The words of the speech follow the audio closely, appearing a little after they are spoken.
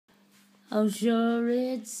Oh, sure,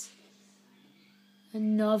 it's a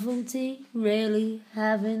novelty, really,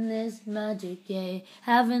 having this magic, yeah.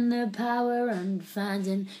 Having the power and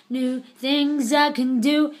finding new things I can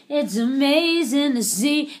do. It's amazing to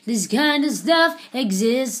see this kind of stuff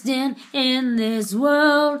existing in this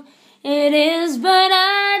world. It is, but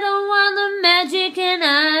I don't want the magic and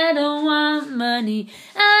I don't want money.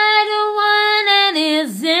 I don't want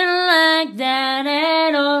anything like that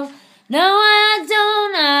at all. No, I don't.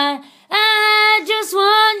 I just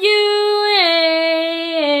want you.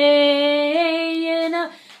 You know,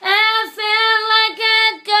 I felt like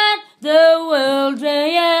I got the world,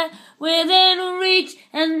 yeah, within reach,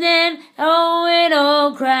 and then it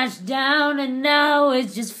all crashed down, and now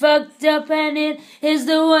it's just fucked up, and it is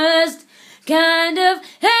the worst kind of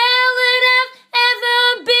hell that I've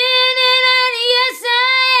ever been in, and yes, I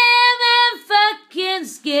am fucking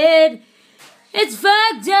scared. It's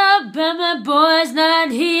fucked up, and my boy's not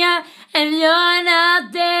here, and you're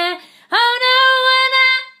not there. Oh no, and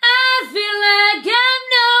I feel like I'm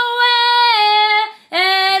nowhere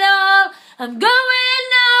at all. I'm going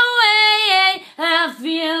nowhere. I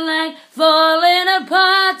feel like falling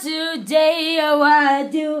apart today. Oh, I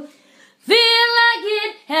do feel like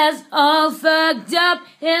it has all fucked up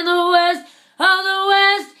in the worst of the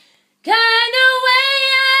worst kind of way.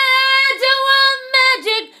 I don't want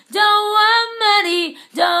magic, don't want money,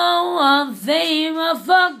 don't want fame or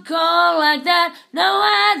fuck all like that. No,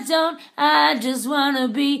 I don't. I just wanna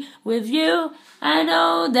be with you. I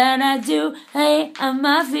know that I do. Hey, and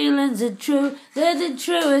my feelings are true. They're the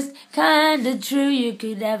truest kind of true you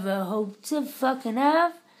could ever hope to fucking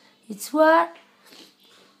have. It's what?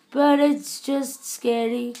 But it's just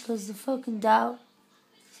scary, cause the fucking doubt.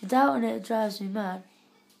 The doubt in it drives me mad.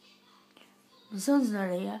 My son's not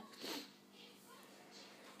here.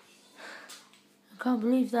 I can't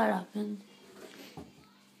believe that happened.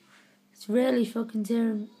 It's really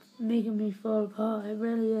fucking making me fall apart. It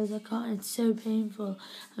really is. I can't. It's so painful.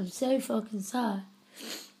 I'm so fucking sad.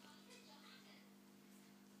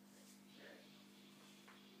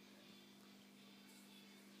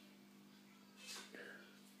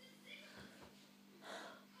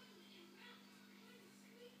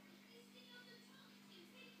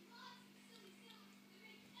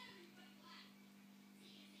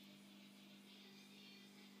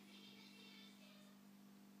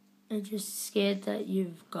 I'm just scared that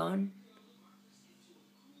you've gone.